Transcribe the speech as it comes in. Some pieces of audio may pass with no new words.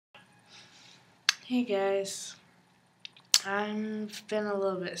Hey guys, I've been a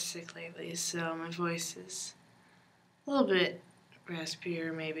little bit sick lately, so my voice is a little bit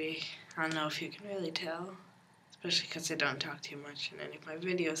raspier maybe. I don't know if you can really tell, especially because I don't talk too much in any of my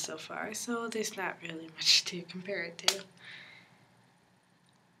videos so far, so there's not really much to compare it to.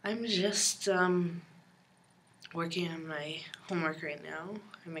 I'm just working on my homework right now.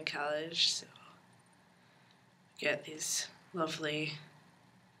 I'm in college, so I get these lovely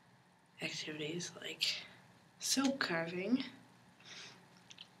activities like soap carving.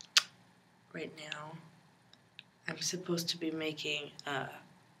 Right now, I'm supposed to be making a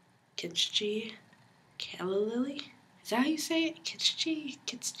kitschy calla lily. Is that how you say it? Kitschy,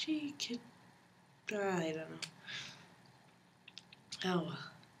 I don't know. Oh well.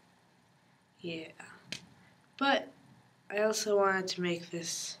 Yeah. But I also wanted to make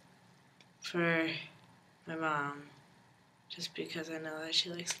this for my mom, just because I know that she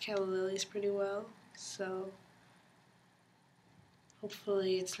likes calla lilies pretty well. So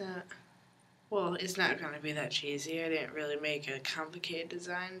hopefully it's not. Well, it's not going to be that cheesy. I didn't really make a complicated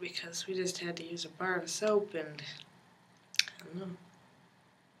design because we just had to use a bar of soap and I don't know.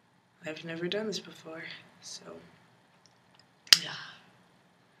 I've never done this before, so yeah.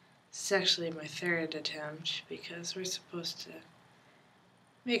 It's actually my third attempt because we're supposed to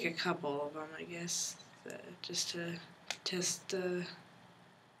make a couple of them, I guess, just to test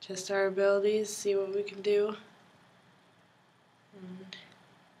our abilities, see what we can do. And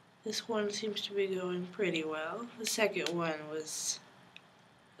this one seems to be going pretty well. The second one was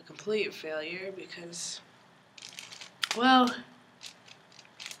a complete failure because, well,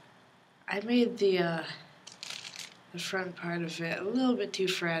 I made the front part of it a little bit too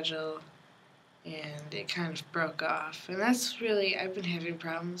fragile and it kind of broke off. And that's really, I've been having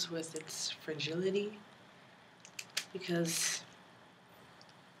problems with its fragility because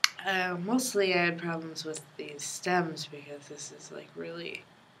mostly I had problems with these stems because this is like really,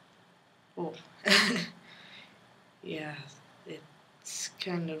 oh, yeah, it's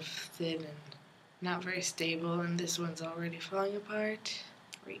kind of thin and not very stable, and this one's already falling apart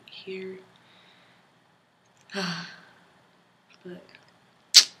right here. But,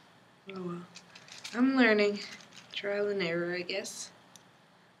 oh well. I'm learning. Trial and error, I guess.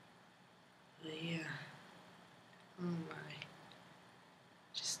 But yeah. Oh my.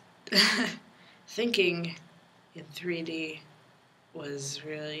 Just thinking in 3D was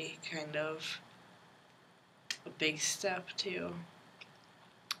really kind of a big step too.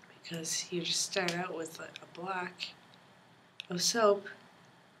 Because you just start out with a block of soap,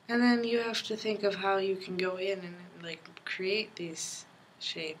 and then you have to think of how you can go in and like create these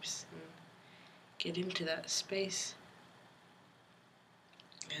shapes and get into that space.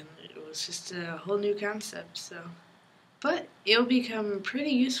 And it was just a whole new concept, so. But it'll become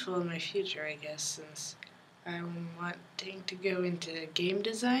pretty useful in my future, I guess, since I'm wanting to go into game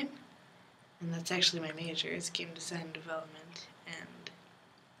design, and that's actually my major, is game design development, and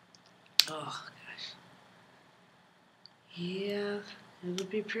oh gosh. Yeah, it'll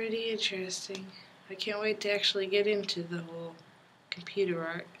be pretty interesting. I can't wait to actually get into the whole computer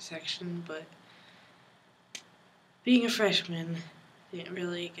art section, but being a freshman, didn't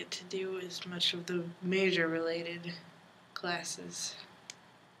really get to do as much of the major related classes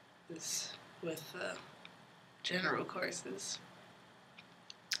as with general courses.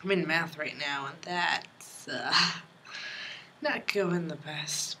 I'm in math right now, and that's not going the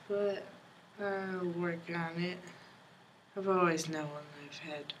best, but I'll work on it. I've always known I've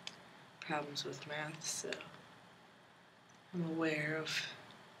had problems with math, so I'm aware of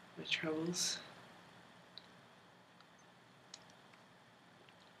my troubles.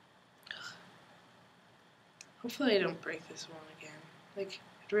 Hopefully I don't break this one again. Like,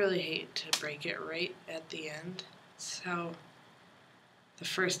 I'd really hate to break it right at the end. That's how the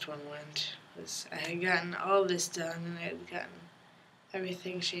first one went. I had gotten all this done and I had gotten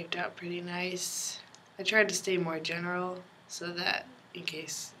everything shaped out pretty nice. I tried to stay more general so that in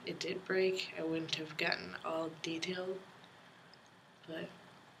case it did break, I wouldn't have gotten all detailed. But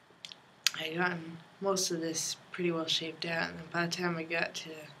I had gotten most of this pretty well shaped out, and then by the time I got to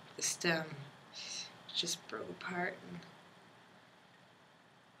the stem, it just broke apart. And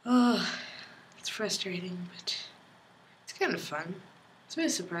oh, it's frustrating, but it's kind of fun. I was really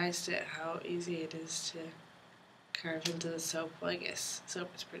surprised at how easy it is to carve into the soap. Well, I guess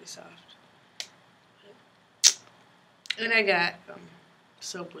soap is pretty soft. And I got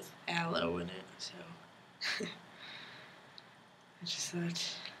soap with aloe in it, so I just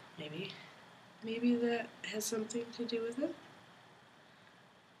thought maybe that has something to do with it.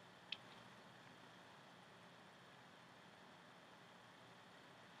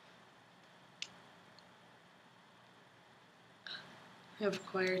 I have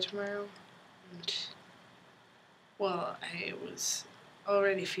choir tomorrow, and well, I was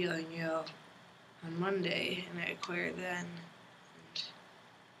already feeling ill on Monday, and I had choir then, and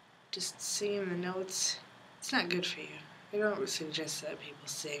just singing the notes, it's not good for you. I don't suggest that people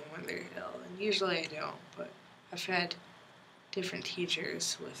sing when they're ill, and usually I don't, but I've had different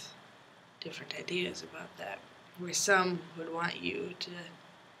teachers with different ideas about that, where some would want you to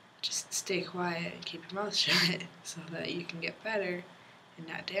just stay quiet and keep your mouth shut so that you can get better and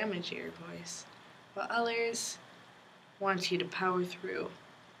not damage your voice, while others want you to power through.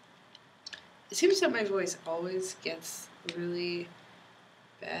 It seems that my voice always gets really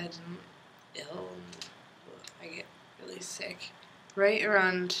bad and ill, and I get really sick right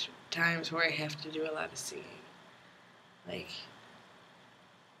around times where I have to do a lot of singing. Like,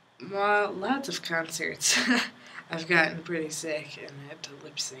 lots of concerts I've gotten pretty sick and had to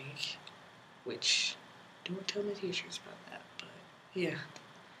lip sync, which, don't tell my teachers about that, but yeah.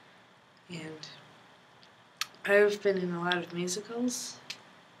 And I've been in a lot of musicals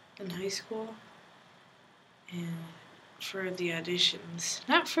in high school, and for the auditions,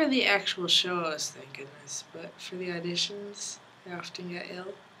 not for the actual shows, thank goodness, but for the auditions, I often get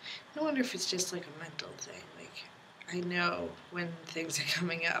ill. I wonder if it's just like a mental thing, like I know when things are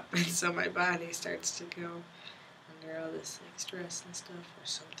coming up, and so my body starts to go under all this like stress and stuff or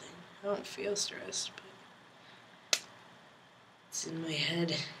something. I don't feel stressed, but it's in my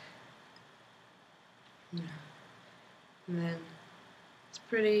head. Yeah. And then it's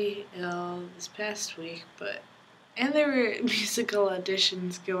pretty ill this past week, and there were musical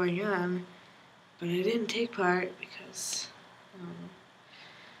auditions going on, but I didn't take part because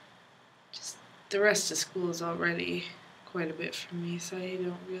just the rest of school is already quite a bit for me, so I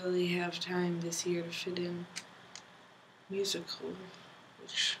don't really have time this year to fit in musical,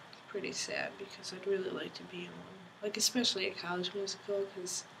 which is pretty sad because I'd really like to be in one. Like, especially a college musical,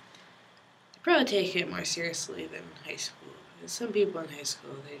 because they probably take it more seriously than high school. Because some people in high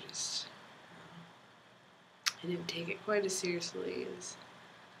school, they didn't take it quite as seriously as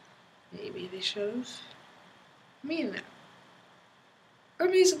maybe they should have. I mean, our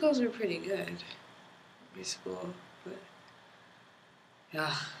musicals are pretty good at my school, but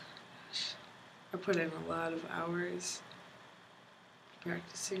yeah, gosh, I put in a lot of hours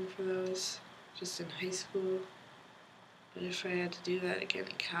practicing for those just in high school. But if I had to do that again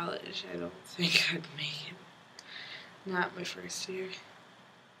in college, I don't think I'd make it. Not my first year.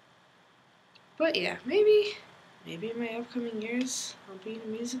 But yeah, maybe in my upcoming years I'll be in a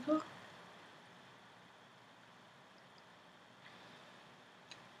musical.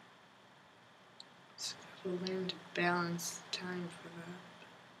 Just gotta learn to balance time for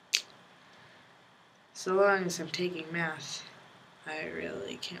that. So long as I'm taking math, I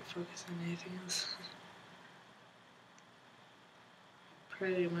really can't focus on anything else.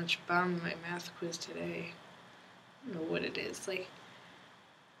 Pretty much bombed my math quiz today. I don't know what it is. Like,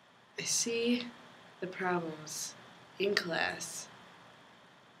 I see the problems in class,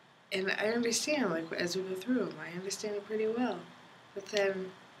 and I understand, like, as we go through them, I understand it pretty well. But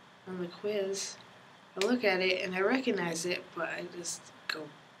then, on the quiz, I look at it, and I recognize it, but I just go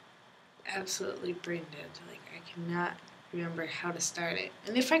absolutely brain dead. Like, I cannot remember how to start it.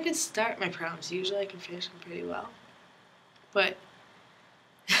 And if I could start my problems, usually I can finish them pretty well. But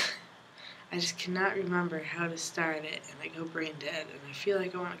I just cannot remember how to start it, and I go brain dead, and I feel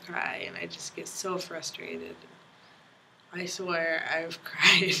like I want to cry, and I just get so frustrated. I swear I've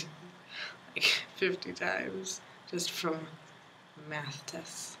cried like 50 times just from math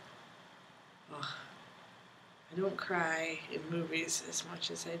tests. Ugh. I don't cry in movies as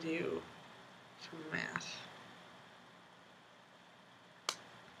much as I do from math.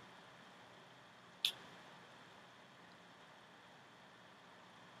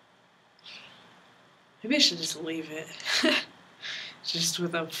 Maybe I should just leave it. Just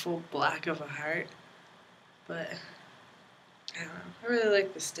with a full black of a heart. But I don't know. I really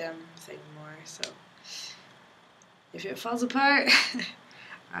like the STEM thing more, so if it falls apart,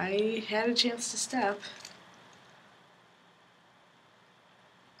 I had a chance to stop.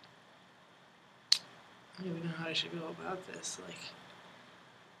 I don't even know how I should go about this. Like,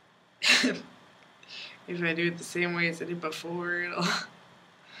 if I do it the same way as I did before, it'll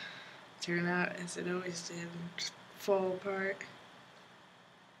turn out as it always did and just fall apart.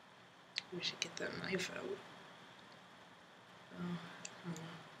 We should get that knife out. Oh, I don't know.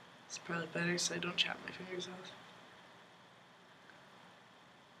 It's probably better so I don't chop my fingers off.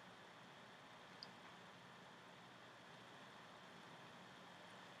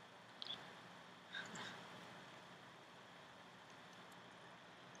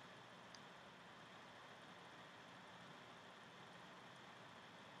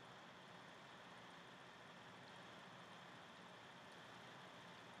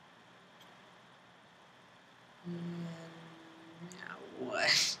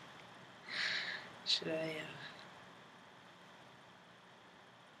 Should I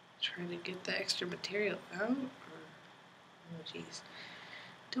try to get the extra material out? Or, oh jeez.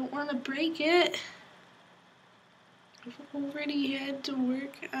 Don't want to break it. I've already had to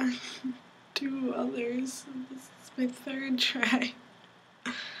work on 2 others. This is my 3rd try.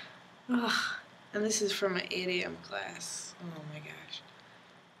 Ugh. And this is for my 8 a.m. class. Oh my gosh.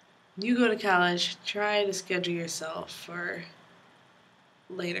 You go to college, try to schedule yourself for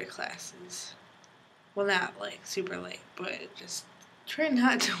later classes. Well, not like super late, but just try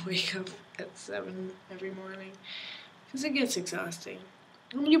not to wake up at 7 every morning, because it gets exhausting.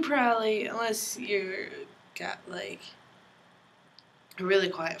 You probably, unless you got like a really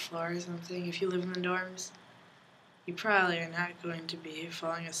quiet floor or something, if you live in the dorms, you probably are not going to be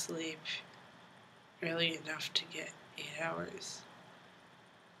falling asleep early enough to get 8 hours.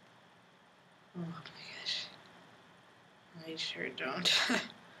 Oh my gosh. I sure don't.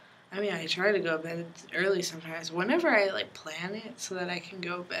 I mean, I try to go to bed early sometimes. Whenever I like plan it so that I can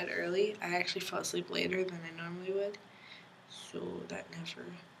go to bed early, I actually fall asleep later than I normally would. So that never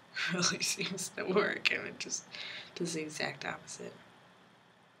really seems to work, and it just does the exact opposite.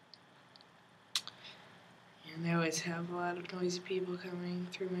 And I always have a lot of noisy people coming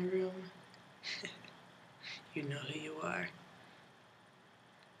through my room. You know who you are.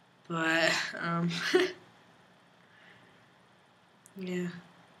 But, yeah.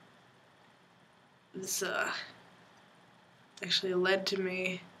 This, actually led to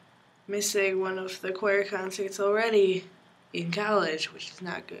me missing one of the choir concerts already in college, which is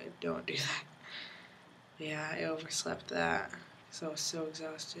not good. Don't do that. But yeah, I overslept that because I was so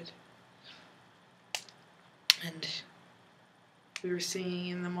exhausted. And we were singing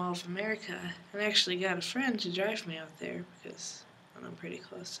in the Mall of America, and I actually got a friend to drive me out there because I'm pretty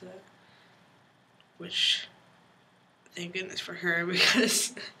close to that. Which, thank goodness for her,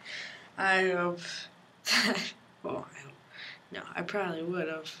 because I hope that, well, I probably would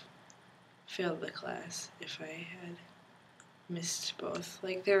have failed the class if I had missed both.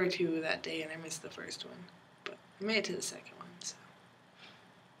 Like, there were 2 that day, and I missed the first one, but I made it to the second one, so.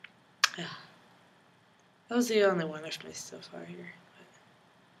 Yeah. That was the only one I've missed so far here,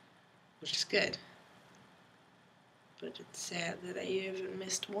 which is good. But it's sad that I even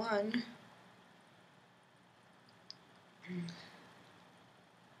missed one.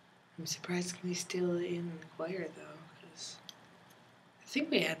 I'm surprisingly still in the choir, though, because I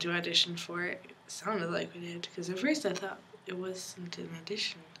think we had to audition for it. It sounded like we did, because at first I thought it wasn't an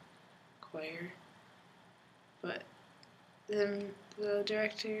audition choir. But then the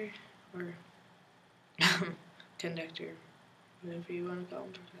director, or conductor, whatever you want to call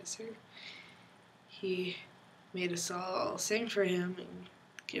him, professor, he made us all sing for him and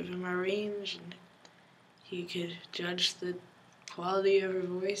give him our range, and he could judge the quality of her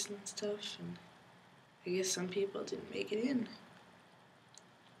voice and stuff, and I guess some people didn't make it in.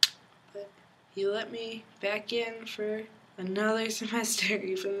 But he let me back in for another semester,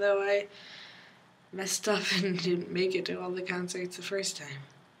 even though I messed up and didn't make it to all the concerts the first time.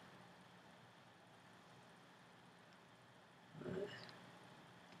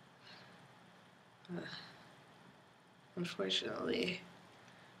 Unfortunately,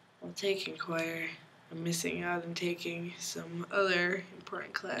 while taking choir, I'm missing out on taking some other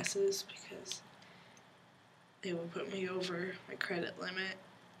important classes because they will put me over my credit limit.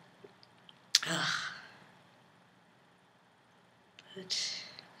 But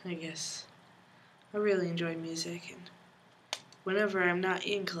I guess I really enjoy music, and whenever I'm not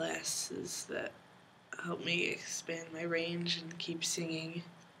in classes that help me expand my range and keep singing,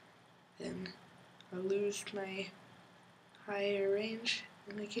 then I lose my higher range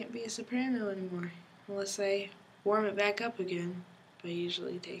and I can't be a soprano anymore unless I warm it back up again by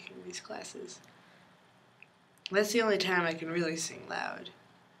usually taking these classes. That's the only time I can really sing loud,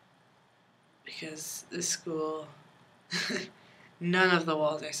 because this school, none of the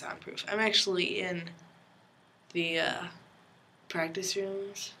walls are soundproof. I'm actually in the practice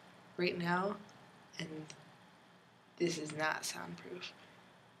rooms right now, and this is not soundproof.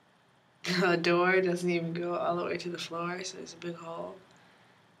 The door doesn't even go all the way to the floor, so there's a big hole.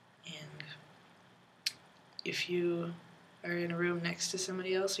 And if you are in a room next to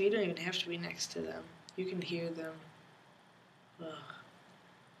somebody else, or you don't even have to be next to them, you can hear them. Ugh.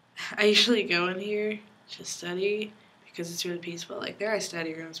 I usually go in here to study because it's really peaceful. Like, there are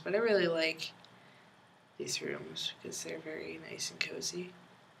study rooms, but I really like these rooms because they're very nice and cozy,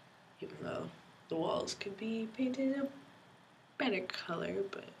 even though the walls could be painted a better color,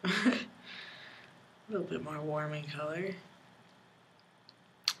 but a little bit more warming color.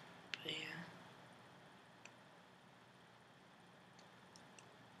 But yeah.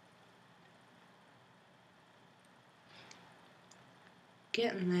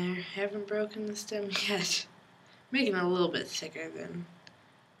 Getting there. Haven't broken the stem yet. Making it a little bit thicker than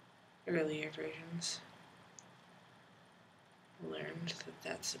earlier versions. Learned that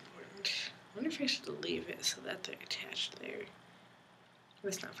that's important. I wonder if I should leave it so that they're attached there.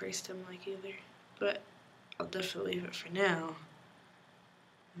 That's not very stem-like either, but I'll definitely leave it for now.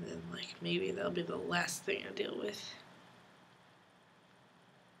 And then, like, maybe that'll be the last thing I deal with.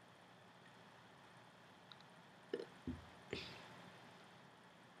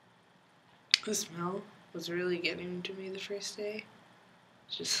 The smell was really getting to me the first day.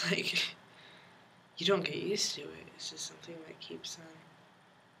 It's just like, you don't get used to it. It's just something that keeps on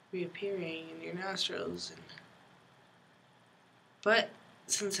reappearing in your nostrils. But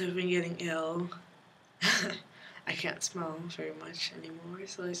since I've been getting ill, I can't smell very much anymore,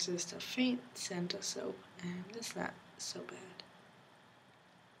 so it's just a faint scent of soap, and it's not so bad.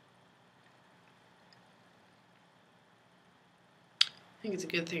 I think it's a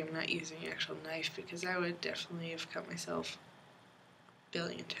good thing I'm not using an actual knife, because I would definitely have cut myself a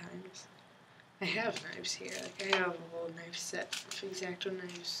billion times. I have knives here, like I have a whole knife set of X-Acto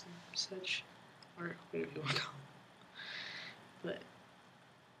knives and such, or whatever you want to call them. But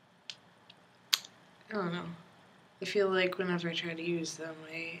I don't know. I feel like whenever I try to use them,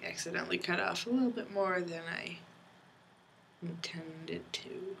 I accidentally cut off a little bit more than I intended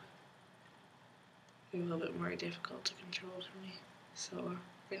to. They're a little bit more difficult to control for me. So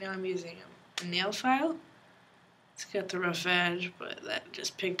right now I'm using a nail file. It's got the rough edge, but that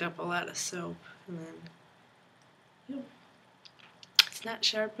just picked up a lot of soap. And then, yep, it's not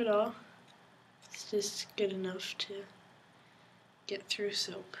sharp at all. It's just good enough to get through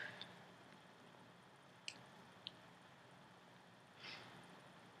soap.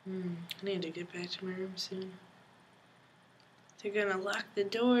 I need to get back to my room soon. They're gonna lock the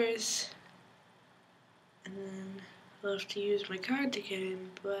doors, and then I'll have to use my card to get in,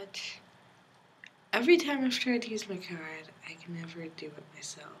 but every time I've tried to use my card, I can never do it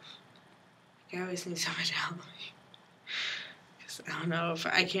myself. Like, I always need someone to help me. Because I don't know if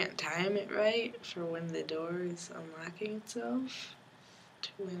I can't time it right for when the door is unlocking itself to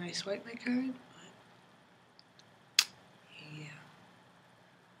when I swipe my card, but yeah.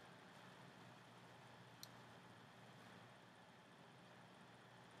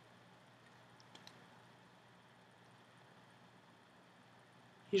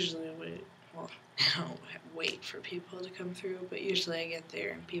 Usually I wait, well, I don't wait for people to come through, but usually I get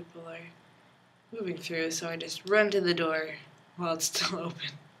there and people are moving through, so I just run to the door while it's still open.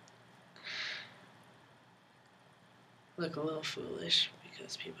 Look a little foolish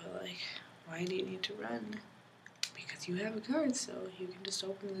because people are like, why do you need to run? Because you have a card, so you can just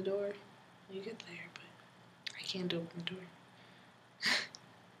open the door when you get there, but I can't open the door.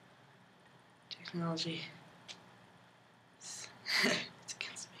 Technology. It's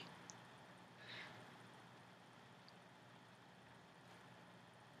against me.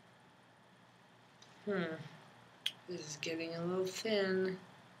 This is getting a little thin.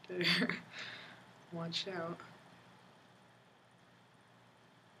 Better watch out.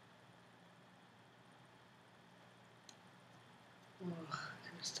 Oh,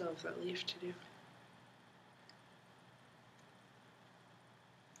 I still have that leaf to do.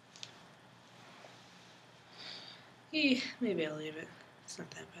 Maybe I'll leave it. It's not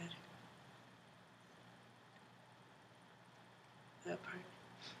that bad. That part.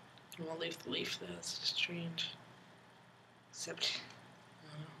 I won't leave the leaf though, it's just strange. Except,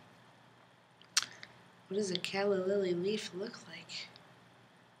 I don't know. What does a calla lily leaf look like?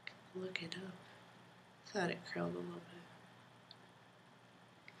 Look it up. I thought it curled a little bit.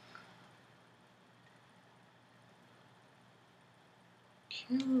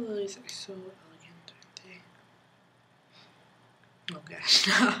 Calla lilies are so elegant, aren't they? Oh gosh,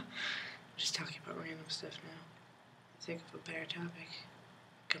 no. I'm just talking about random stuff now. Think of a better topic.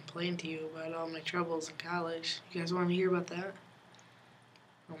 Complain to you about all my troubles in college. You guys want to hear about that?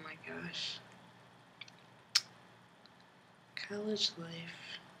 Oh my gosh. College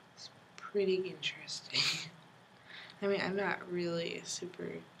life is pretty interesting. I mean, I'm not really a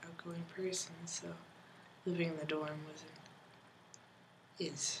super outgoing person, so living in the dorm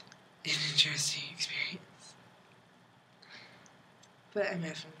is an interesting experience. But I'm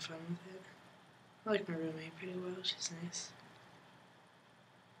having fun with it. I like my roommate pretty well, she's nice.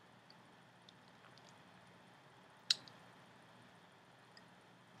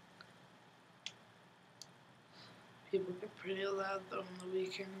 People get pretty loud though on the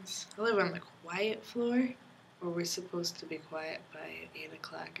weekends. I live on the quiet floor, where we're supposed to be quiet by 8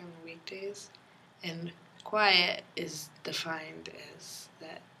 o'clock on the weekdays. And quiet is defined as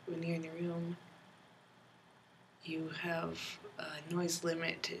that when you're in your room, you have a noise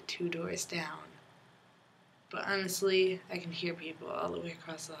limit to 2 doors down. But honestly, I can hear people all the way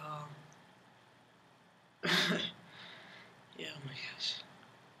across the hall. Yeah, oh my gosh.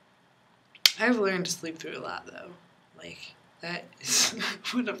 I've learned to sleep through a lot, though. Like, that is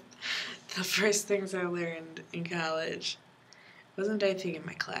one of the first things I learned in college. It wasn't anything in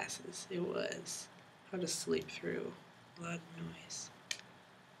my classes. It was how to sleep through a lot of noise.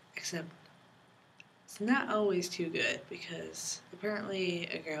 Except, it's not always too good, because apparently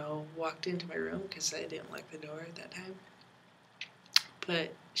a girl walked into my room because I didn't lock the door at that time.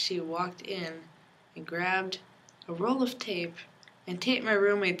 But she walked in and grabbed a roll of tape and taped my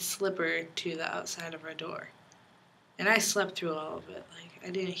roommate's slipper to the outside of our door. And I slept through all of it. Like,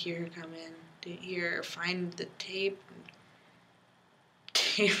 I didn't hear her come in, didn't hear her find the tape and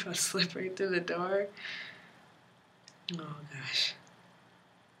tape a slipper to the door. Oh gosh.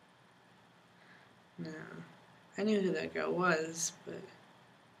 No. I knew who that girl was, but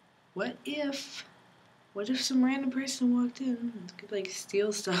what if some random person walked in and could, like,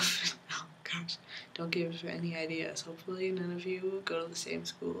 steal stuff? Oh gosh. Don't give any ideas. Hopefully none of you go to the same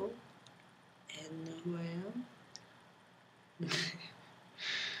school and know who I am.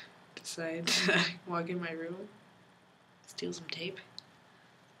 Decide to walk in my room, steal some tape.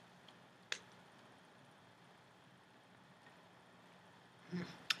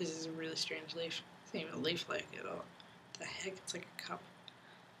 This is a really strange leaf. It's not even a leaf-like at all. What the heck? It's like a cup.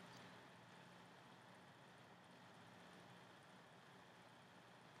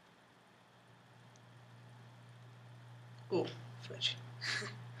 Oh, fudge.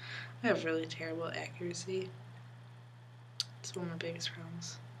 I have really terrible accuracy. It's one of my biggest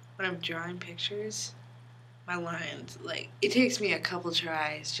problems. When I'm drawing pictures, my lines, like, it takes me a couple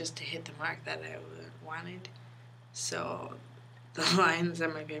tries just to hit the mark that I wanted. So the lines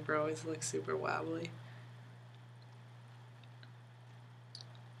on my paper always look super wobbly.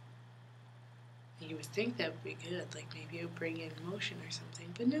 You would think that would be good, like maybe it would bring in motion or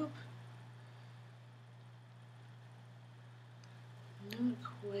something, but no. Not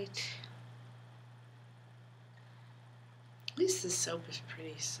quite. At least this soap is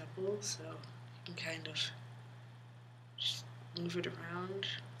pretty supple, so you can kind of just move it around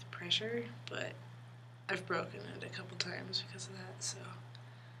with pressure, but I've broken it a couple times because of that, so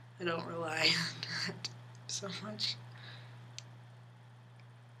I don't rely on that so much.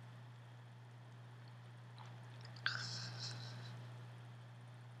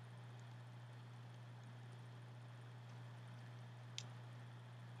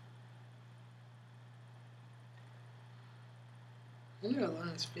 I wonder how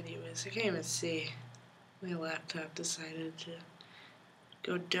long this video is. I can't even see. My laptop decided to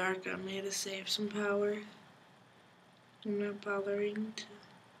go dark on me to save some power. I'm not bothering to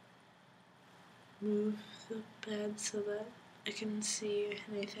move the bed so that I can see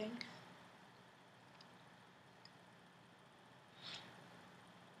anything.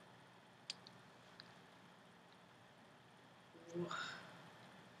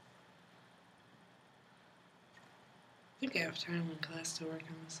 I think I have time in class to work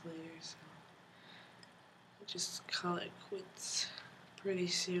on this later, so I'll just call it quits pretty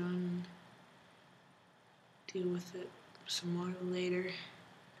soon. Deal with it some more later.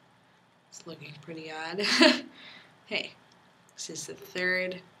 It's looking pretty odd. Hey, this is the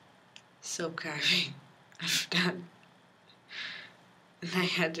 3rd soap carving I've done. And I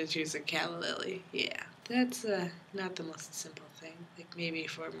had to choose a calla lily. Yeah, that's not the most simple thing. Like, maybe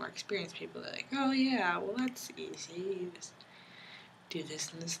for more experienced people, they're like, oh yeah, well that's easy. You just do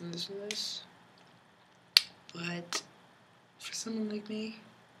this and this and this and this. But for someone like me,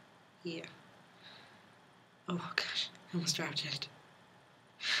 yeah. Oh gosh, I almost dropped it.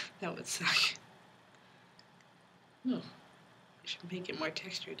 That would suck. Oh, I should make it more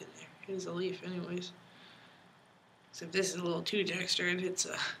textured in there. It is a leaf anyways. Except this is a little too textured. It's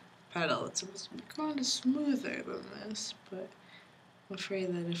a petal. It's supposed to be kind of smoother than this, but I'm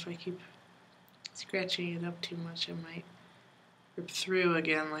afraid that if I keep scratching it up too much, I might rip through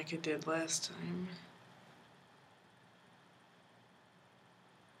again like it did last time.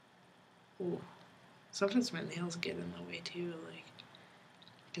 Ooh. Sometimes my nails get in the way too, like,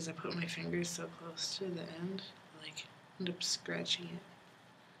 because I put my fingers so close to the end, like, end up scratching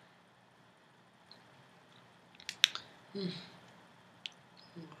it.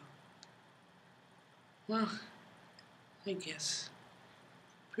 Well, I guess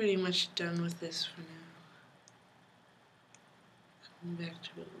pretty much done with this for now. Come back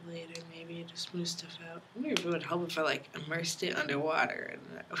to it later, maybe to smooth stuff out. I wonder if it would help if I, like, immersed it underwater and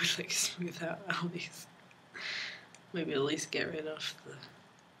that would, like, smooth out all these. Maybe at least get rid of the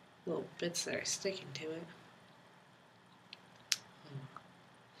little bits that are sticking to it.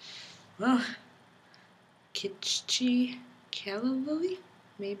 well, kitschy calla lily,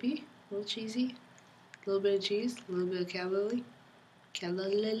 maybe. A little cheesy. A little bit of cheese, a little bit of calla lily. Calla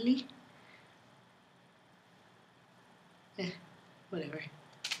lily. Whatever.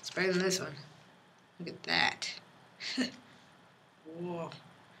 It's better than this one. Look at that. Whoa.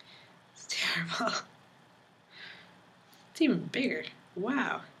 It's terrible. It's even bigger.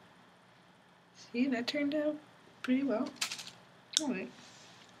 Wow. See, that turned out pretty well. Alright.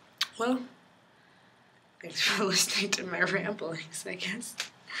 Well, thanks for listening to my ramblings, I guess.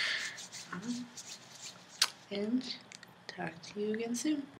 And talk to you again soon.